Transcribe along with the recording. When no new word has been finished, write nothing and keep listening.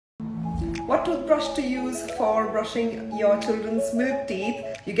What toothbrush to use for brushing your children's milk teeth?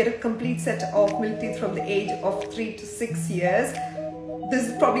 You get a complete set of milk teeth from the age of 3 to 6 years. This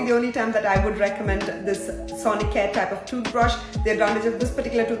is probably the only time that I would recommend this Sonicare type of toothbrush. The advantage of this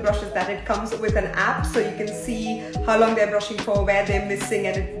particular toothbrush is that it comes with an app, so you can see how long they're brushing for, where they're missing,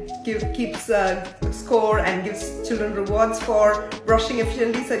 and it keeps score and gives children rewards for brushing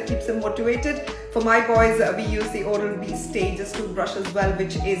efficiently, so it keeps them motivated. For my boys, we use the Oral-B Stages toothbrush as well,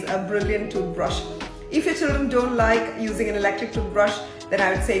 which is a brilliant toothbrush. If your children don't like using an electric toothbrush, then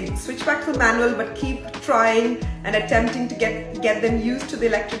I would say switch back to manual, but keep trying and attempting to get them used to the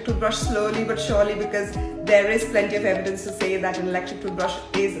electric toothbrush slowly but surely, because there is plenty of evidence to say that an electric toothbrush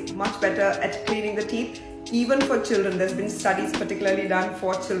is much better at cleaning the teeth, even for children. There's been studies particularly done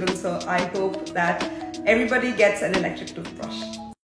for children, so I hope that everybody gets an electric toothbrush.